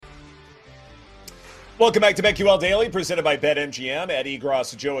Welcome back to BetQL Daily, presented by BetMGM. Ed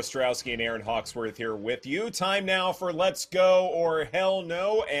Egros, Joe Ostrowski, and Aaron Hawksworth here with you. Time now for Let's Go or Hell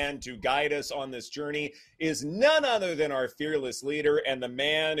No. And to guide us on this journey is none other than our fearless leader and the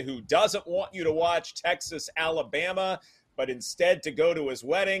man who doesn't want you to watch Texas, Alabama, but instead to go to his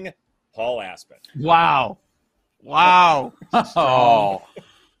wedding, Paul Aspen. Wow. Oh,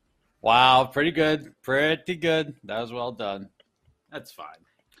 wow. Pretty good. That was well done. That's fine.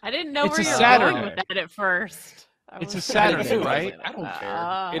 I didn't know It's where a you were Saturday. going with that at first. It's a Saturday, right? I don't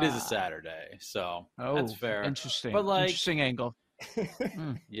care. It is a Saturday, so that's fair. Interesting. But interesting angle.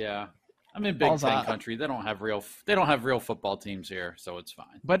 Yeah, I'm in Big Ten country. They don't have real football teams here, so it's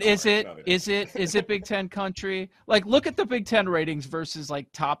fine. But is it Big Ten country? Like, look at the Big Ten ratings versus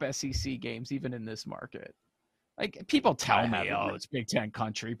like top SEC games, even in this market. Like, people tell me, it's Big Ten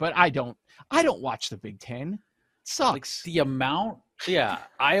country, but I don't watch the Big Ten. It sucks. Like, the amount. Yeah,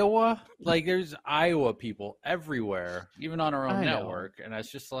 Iowa, like there's Iowa people everywhere, even on our own network, and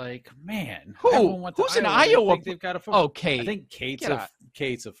it's just like, man, who's an Iowa? They've got a football. Oh, Kate. I think Kate's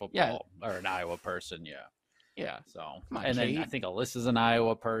a football or an Iowa person. Yeah. So, and then I think Alyssa's an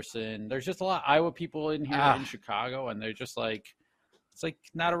Iowa person. There's just a lot of Iowa people in here in Chicago, and they're just like, it's like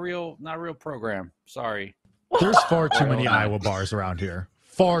not a real program. Sorry. There's far too many Iowa bars around here.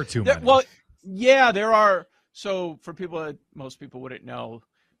 Far too many. Well, yeah, there are. So for people that most people wouldn't know,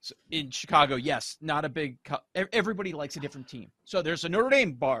 in Chicago, yes, not a big everybody likes a different team. So there's a Notre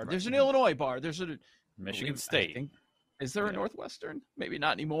Dame bar, there's an Illinois bar, there's a Michigan State. Is there a Northwestern? Maybe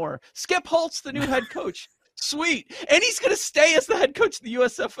not anymore. Skip Holtz, the new head coach. Sweet. And he's going to stay as the head coach of the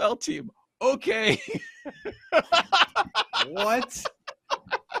USFL team. Okay. What?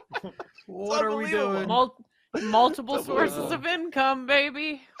 What are we doing? Multiple sources of income,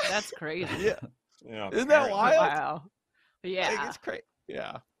 baby. That's crazy. Yeah. Isn't that wild? Wow. Yeah. It's crazy.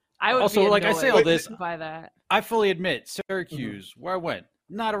 Yeah. I would also, be like I say all this, by that. I fully admit Syracuse, where I went,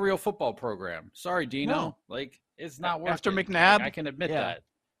 not a real football program. Sorry, Dino. No. Like, it's not working. After McNabb? Like, I can admit that.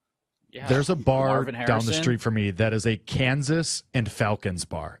 Yeah. There's a bar Marvin down Harrison. the street from me that is a Kansas and Falcons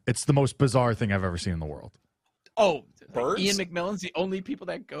bar. It's the most bizarre thing I've ever seen in the world. Oh, Birds? Ian McMillan's the only people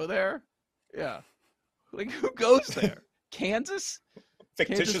that go there? Yeah. Like, who goes there? Kansas?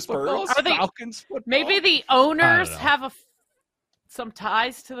 Fictitious football? birds? Are they- Falcons football? Maybe the owners know. have some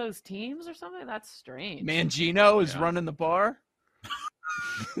ties to those teams or something. That's strange. Mangino is running the bar?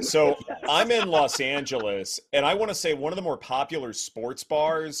 So I'm in Los Angeles, and I want to say one of the more popular sports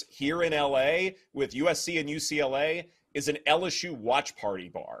bars here in LA with USC and UCLA is an LSU watch party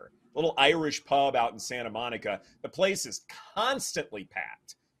bar, a little Irish pub out in Santa Monica. The place is constantly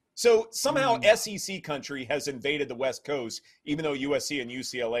packed. So somehow SEC country has invaded the West Coast, even though USC and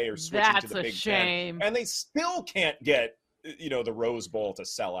UCLA are switching to the Big shame. Ten, and they still can't get the Rose Bowl to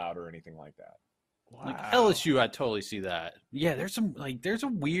sell out or anything like that. Wow. Like LSU, I totally see that. Yeah, there's a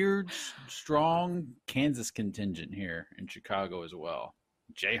weird, strong Kansas contingent here in Chicago as well.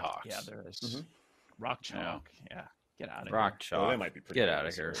 Jayhawks. Yeah, there is. Mhm. Rock Chalk. Yeah. Get out of Rock Well, Chalk. that might be pretty Get good out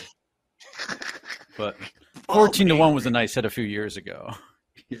of this here. year. But 14-1 was a nice hit a few years ago.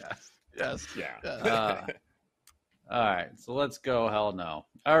 Yes. Yes. Yeah. All right, so let's go. Hell no.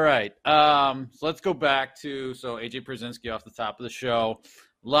 All right, so let's go back to AJ Przinsky off the top of the show.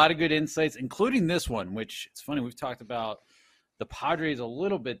 A lot of good insights, including this one, which it's funny. We've talked about the Padres a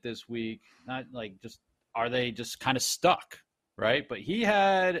little bit this week. Not like just are they just kind of stuck, right? But he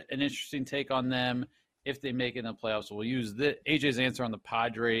had an interesting take on them if they make it in the playoffs. So we'll use AJ's answer on the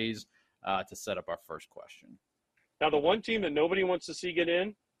Padres to set up our first question. Now, the one team that nobody wants to see get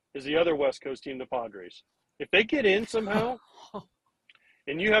in is the other West Coast team, the Padres. If they get in somehow,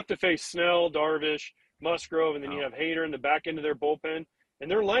 and you have to face Snell, Darvish, Musgrove, and then you have Hader in the back end of their bullpen,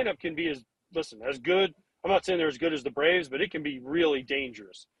 and their lineup can be as good. I'm not saying they're as good as the Braves, but it can be really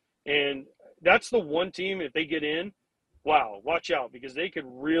dangerous. And that's the one team, if they get in, wow, watch out, because they could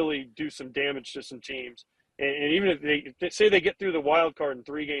really do some damage to some teams. And even if they say they get through the wild card in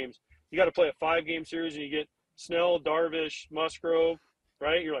 3 games, you got to play a 5-game series and you get Snell, Darvish, Musgrove,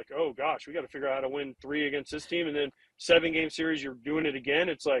 right? You're like, oh gosh, we got to figure out how to win 3 against this team. And then 7-game series, you're doing it again.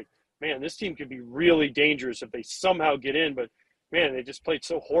 It's like, man, this team could be really dangerous if they somehow get in. But man, they just played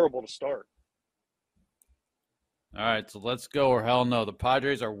so horrible to start. All right, so let's go or hell no. The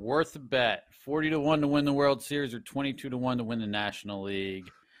Padres are worth a bet. 40-1 to win the World Series or 22-1 to win the National League.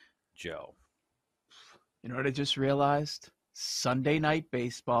 Joe. You know what I just realized? Sunday night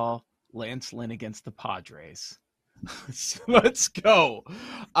baseball, Lance Lynn against the Padres. Let's go.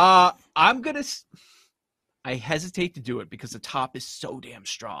 I hesitate to do it because the top is so damn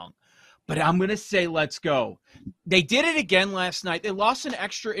strong. But I'm going to say let's go. They did it again last night. They lost an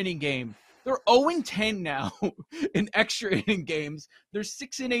extra inning game They're 0-10 now in extra inning games. They're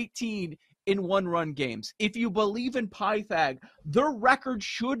 6-18 in one-run games. If you believe in Pythag, their record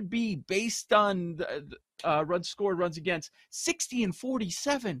should be based on runs scored, runs against,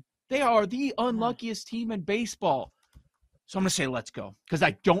 60-47. They are the unluckiest team in baseball. So I'm going to say let's go, because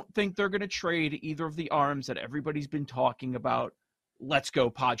I don't think they're going to trade either of the arms that everybody's been talking about. Let's go,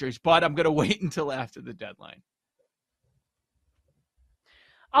 Padres. But I'm going to wait until after the deadline.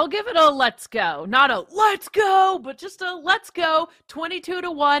 I'll give it a let's go. Not a let's go, but just a let's go.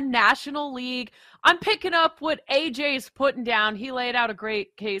 22-1 National League. I'm picking up what AJ's putting down. He laid out a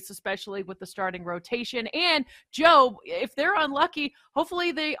great case, especially with the starting rotation. And Joe, if they're unlucky,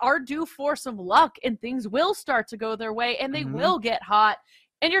 hopefully they are due for some luck and things will start to go their way and they will get hot.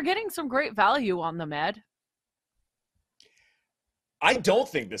 And you're getting some great value on them, Ed. I don't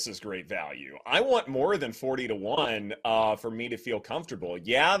think this is great value. I want more than 40-1 for me to feel comfortable.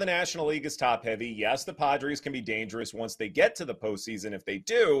 Yeah, the National League is top heavy. Yes, the Padres can be dangerous once they get to the postseason if they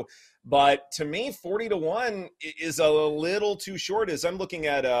do. But to me, 40-1 is a little too short. As I'm looking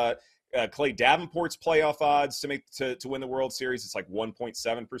at Clay Davenport's playoff odds to win the World Series, it's like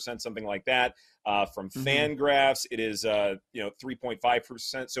 1.7%, something like that. From Fangraphs, it is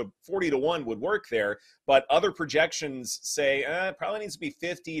 3.5%. So 40-1 would work there. But other projections say it probably needs to be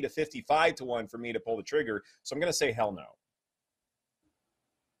 50 to 55-1 for me to pull the trigger. So I'm going to say hell no.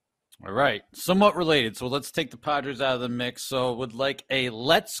 All right, somewhat related. So let's take the Padres out of the mix. So would like a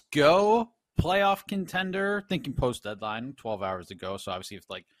let's go playoff contender, thinking post deadline 12 hours ago. So obviously if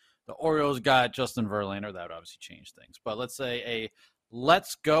like the Orioles got Justin Verlander, that would obviously change things. But let's say a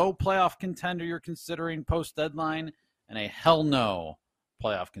let's go playoff contender you're considering post-deadline, and a hell no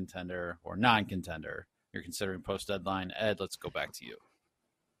playoff contender or non-contender you're considering post-deadline. Ed, let's go back to you.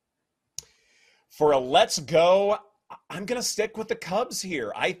 For a let's go, I'm going to stick with the Cubs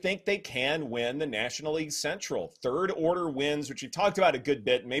here. I think they can win the National League Central. Third order wins, which you've talked about a good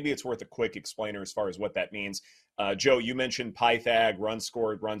bit. Maybe it's worth a quick explainer as far as what that means. Joe, you mentioned Pythag, runs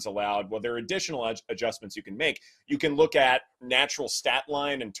scored, runs allowed. Well, there are additional adjustments you can make. You can look at natural stat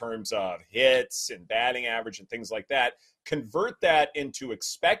line in terms of hits and batting average and things like that. Convert that into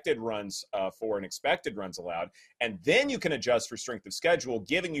expected runs for and expected runs allowed. And then you can adjust for strength of schedule,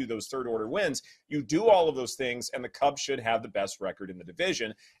 giving you those third order wins. You do all of those things, and the Cubs should have the best record in the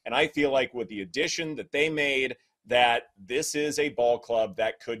division. And I feel like with the addition that they made, that this is a ball club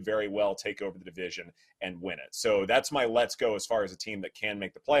that could very well take over the division and win it. So that's my let's go as far as a team that can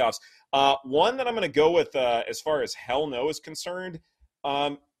make the playoffs. One that I'm going to go with as far as hell no is concerned,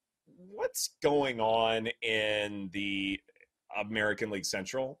 what's going on in the American League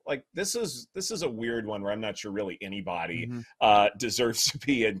Central? Like this is a weird one where I'm not sure really anybody deserves to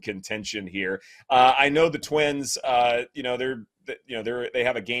be in contention here. I know the Twins, they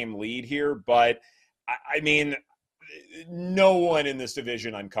have a game lead here, but I mean, no one in this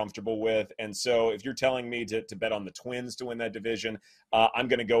division I'm comfortable with. And so if you're telling me to bet on the Twins to win that division, I'm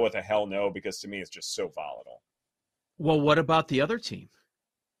going to go with a hell no, because to me it's just so volatile. Well, what about the other team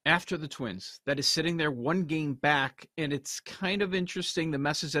after the Twins that is sitting there one game back? And it's kind of interesting the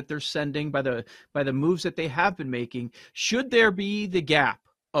message that they're sending by the moves that they have been making. Should there be the gap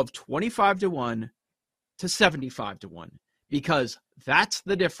of 25-1 to 75-1? Because that's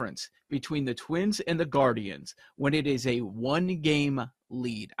the difference between the Twins and the Guardians when it is a one-game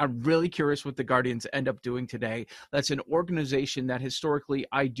lead. I'm really curious what the Guardians end up doing today. That's an organization that historically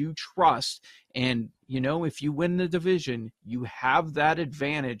I do trust. And, if you win the division, you have that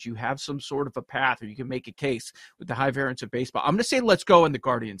advantage. You have some sort of a path, or you can make a case with the high variance of baseball. I'm going to say let's go in the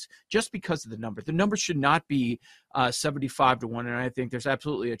Guardians just because of the number. The number should not be 75-1, and I think there's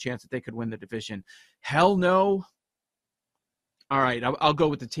absolutely a chance that they could win the division. Hell no. All right, I'll go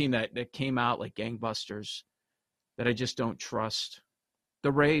with the team that came out like gangbusters that I just don't trust.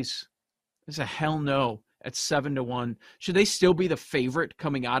 The Rays. It's a hell no at 7-1. Should they still be the favorite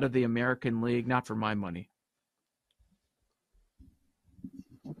coming out of the American League? Not for my money.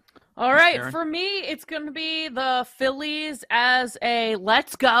 All right, Aaron? For me, it's going to be the Phillies as a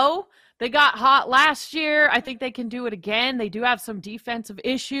let's go. They got hot last year. I think they can do it again. They do have some defensive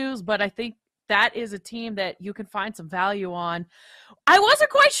issues, but I think that is a team that you can find some value on. I wasn't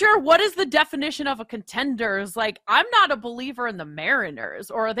quite sure what is the definition of a contender. It's like, I'm not a believer in the Mariners,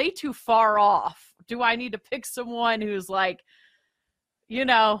 or are they too far off? Do I need to pick someone who's like,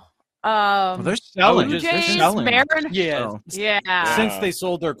 Well, they're selling. Blue Jays, They're selling. Mariners? Yeah. Yeah. Since they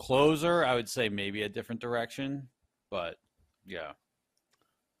sold their closer, I would say maybe a different direction. But, yeah.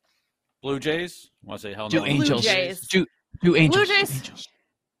 Blue Jays? Want to say hell no? Do Angels. Blue Jays. Do Angels. Blue Jays. Angels.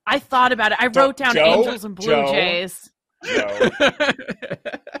 I thought about it. I wrote down Joe? Angels and Blue Joe? Jays. Joe.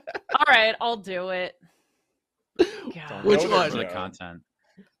 All right. right, I'll do it. God. Which Go one? there, For the Joe. content.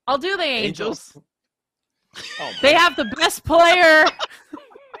 I'll do the Angels. Oh, my They have the best player,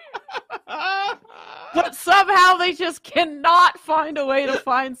 but somehow they just cannot find a way to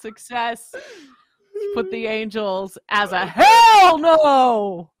find success. Put the Angels as a hell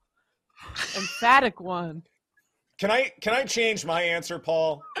no. Emphatic one. Can I change my answer,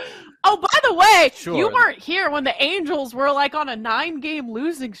 Paul? Oh, by the way, Sure. you weren't here when the Angels were like on a 9-game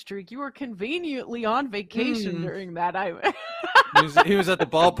losing streak. You were conveniently on vacation during that. He was at the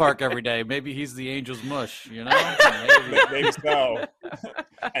ballpark every day. Maybe he's the Angels mush, you know? Maybe. Maybe so.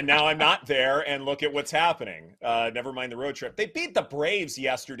 And now I'm not there, and look at what's happening. Never mind the road trip. They beat the Braves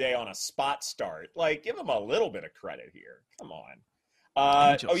yesterday on a spot start. Like, give them a little bit of credit here. Come on.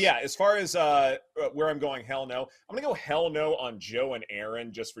 Angels. Oh, yeah, as far as where I'm going, hell no. I'm going to go hell no on Joe and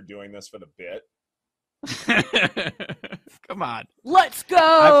Aaron just for doing this for the bit. Come on. Let's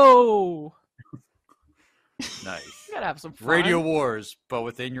go. Nice. You gotta have some fun. Radio Wars, but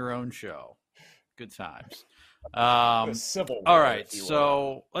within your own show. Good times. The Civil War, All right, if you will.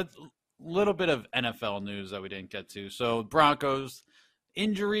 so let's little bit of NFL news that we didn't get to. So Broncos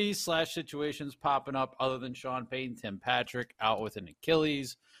injuries / situations popping up other than Sean Payton. Tim Patrick out with an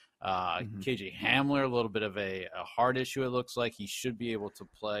Achilles. KJ Hamler, a little bit of a heart issue. It looks like he should be able to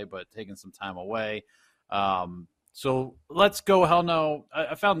play, but taking some time away. So let's go. Hell no.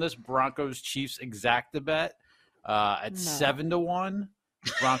 I found this Broncos Chiefs exacta bet at 7-1.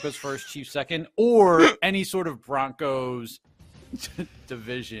 Broncos first, Chiefs second, or any sort of Broncos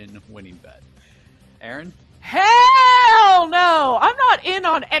division winning bet. Aaron? Hell no! I'm not in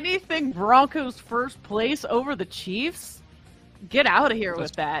on anything Broncos first place over the Chiefs. Get out of here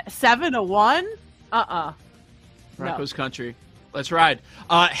with that. 7-1? Broncos country. Let's ride.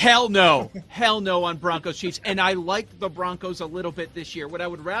 Hell no. Hell no on Broncos Chiefs. And I like the Broncos a little bit this year. What I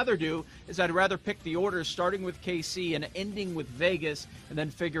would rather do is I'd rather pick the order starting with KC and ending with Vegas and then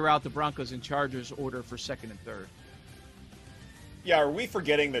figure out the Broncos and Chargers order for second and third. Yeah, are we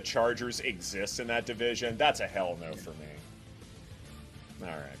forgetting the Chargers exist in that division? That's a hell no for me. All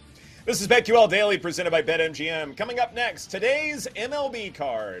right. This is BetQL Daily presented by BetMGM. Coming up next, today's MLB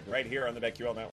card right here on the BetQL Network.